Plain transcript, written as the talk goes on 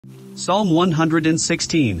Psalm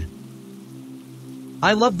 116.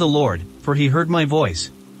 I love the Lord, for he heard my voice.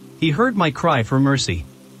 He heard my cry for mercy.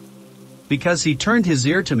 Because he turned his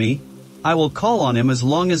ear to me, I will call on him as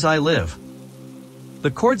long as I live. The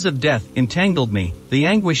cords of death entangled me, the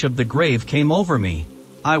anguish of the grave came over me.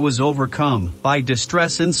 I was overcome by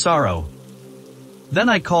distress and sorrow. Then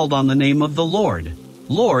I called on the name of the Lord.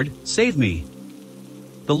 Lord, save me.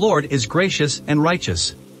 The Lord is gracious and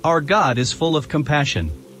righteous. Our God is full of compassion.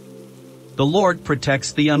 The Lord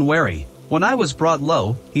protects the unwary. When I was brought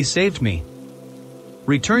low, he saved me.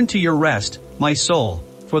 Return to your rest, my soul,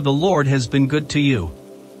 for the Lord has been good to you.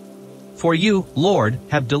 For you, Lord,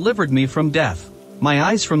 have delivered me from death, my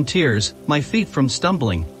eyes from tears, my feet from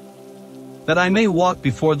stumbling, that I may walk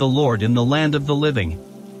before the Lord in the land of the living.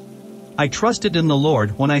 I trusted in the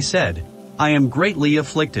Lord when I said, I am greatly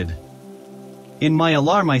afflicted. In my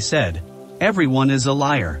alarm I said, everyone is a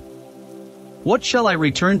liar. What shall I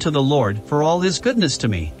return to the Lord for all his goodness to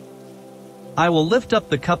me? I will lift up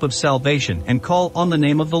the cup of salvation and call on the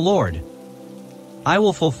name of the Lord. I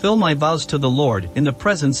will fulfill my vows to the Lord in the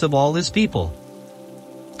presence of all his people.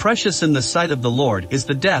 Precious in the sight of the Lord is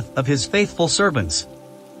the death of his faithful servants.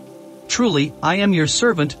 Truly, I am your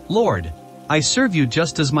servant, Lord. I serve you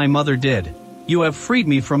just as my mother did. You have freed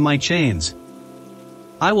me from my chains.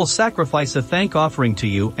 I will sacrifice a thank offering to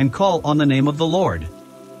you and call on the name of the Lord.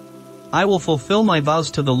 I will fulfill my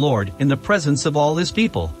vows to the Lord in the presence of all his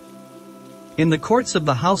people. In the courts of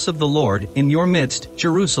the house of the Lord in your midst,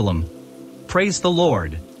 Jerusalem. Praise the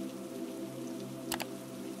Lord.